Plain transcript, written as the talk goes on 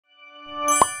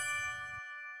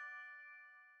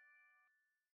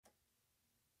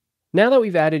Now that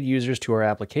we've added users to our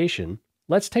application,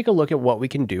 let's take a look at what we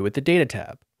can do with the Data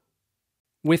tab.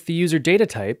 With the user data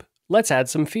type, let's add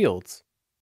some fields.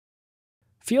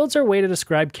 Fields are a way to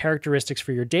describe characteristics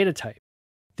for your data type.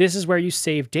 This is where you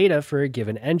save data for a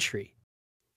given entry.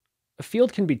 A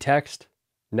field can be text,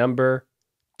 number,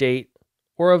 date,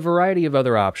 or a variety of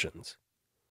other options.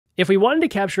 If we wanted to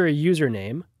capture a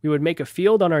username, we would make a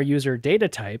field on our user data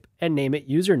type and name it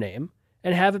username,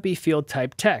 and have it be field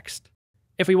type text.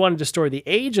 If we wanted to store the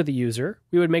age of the user,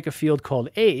 we would make a field called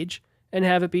age and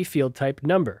have it be field type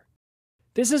number.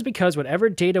 This is because whatever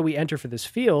data we enter for this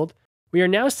field, we are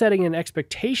now setting an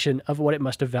expectation of what it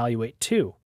must evaluate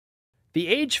to. The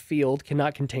age field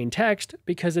cannot contain text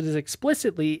because it is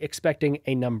explicitly expecting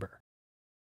a number.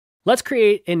 Let's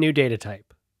create a new data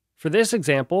type. For this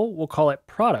example, we'll call it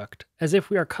product, as if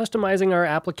we are customizing our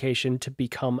application to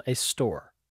become a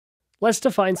store. Let's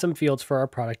define some fields for our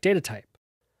product data type.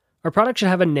 Our product should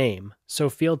have a name, so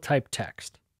field type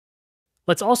text.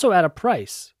 Let's also add a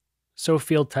price, so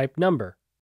field type number.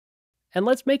 And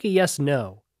let's make a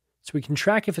yes/no, so we can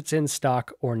track if it's in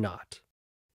stock or not.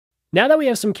 Now that we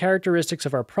have some characteristics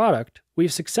of our product,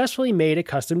 we've successfully made a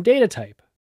custom data type.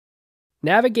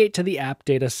 Navigate to the App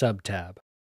Data subtab.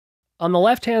 On the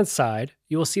left-hand side,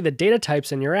 you will see the data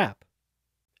types in your app.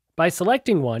 By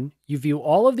selecting one, you view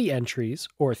all of the entries,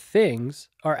 or things,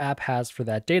 our app has for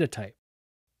that data type.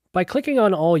 By clicking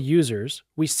on All Users,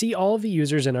 we see all of the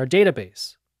users in our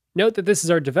database. Note that this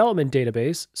is our development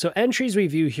database, so entries we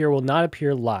view here will not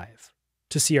appear live.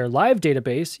 To see our live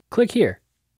database, click here.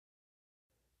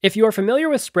 If you are familiar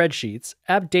with spreadsheets,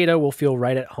 App Data will feel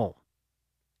right at home.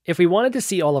 If we wanted to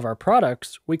see all of our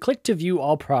products, we click to view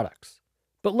all products,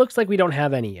 but looks like we don't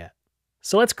have any yet.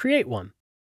 So let's create one.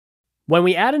 When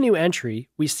we add a new entry,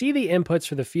 we see the inputs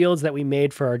for the fields that we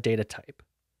made for our data type.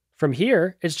 From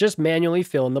here, it's just manually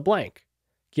fill in the blank.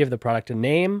 Give the product a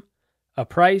name, a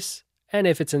price, and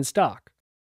if it's in stock.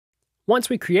 Once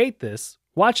we create this,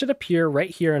 watch it appear right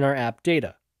here in our app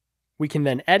data. We can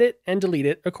then edit and delete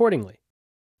it accordingly.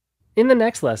 In the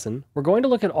next lesson, we're going to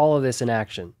look at all of this in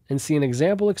action and see an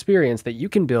example experience that you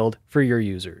can build for your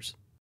users.